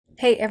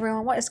Hey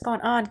everyone, what is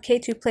going on?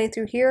 K2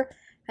 playthrough here.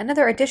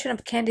 Another edition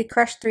of Candy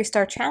Crush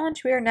 3-star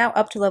challenge. We are now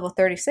up to level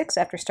 36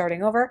 after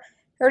starting over.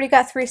 Already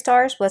got 3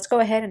 stars. Let's go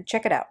ahead and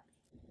check it out.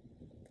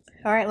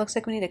 Alright, looks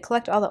like we need to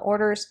collect all the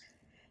orders.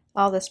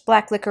 All this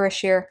black licorice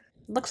here.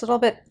 It looks a little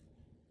bit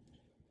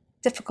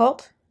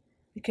difficult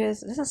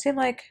because it doesn't seem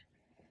like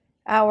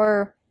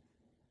our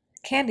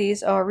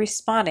candies are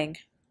respawning.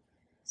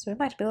 So we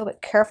might be a little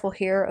bit careful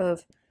here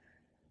of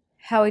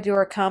how we do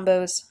our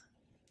combos.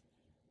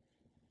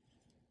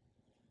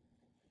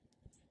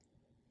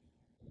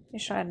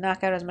 Just try to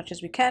knock out as much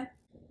as we can.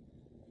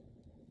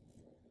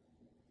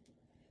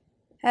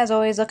 As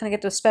always, looking to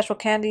get those special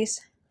candies.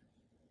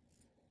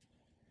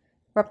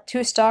 We're up to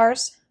 2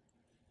 stars.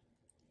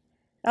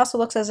 It also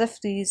looks as if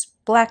these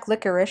black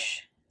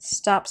licorice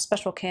stop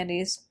special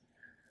candies.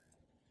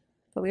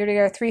 But we already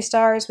got our 3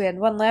 stars. We had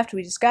 1 left.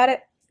 We just got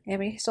it. And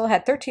we still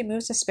had 13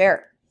 moves to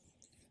spare.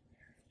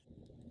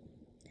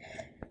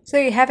 So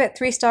there you have it,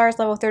 3 stars,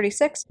 level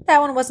 36. That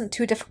one wasn't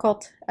too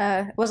difficult.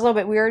 It was a little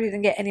bit weird. You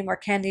didn't get any more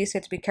candies, so you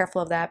have to be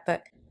careful of that.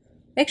 But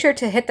make sure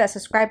to hit that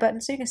subscribe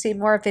button so you can see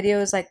more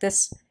videos like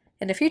this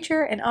in the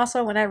future, and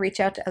also when I reach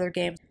out to other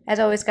games. As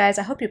always, guys,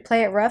 I hope you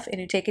play it rough and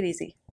you take it easy.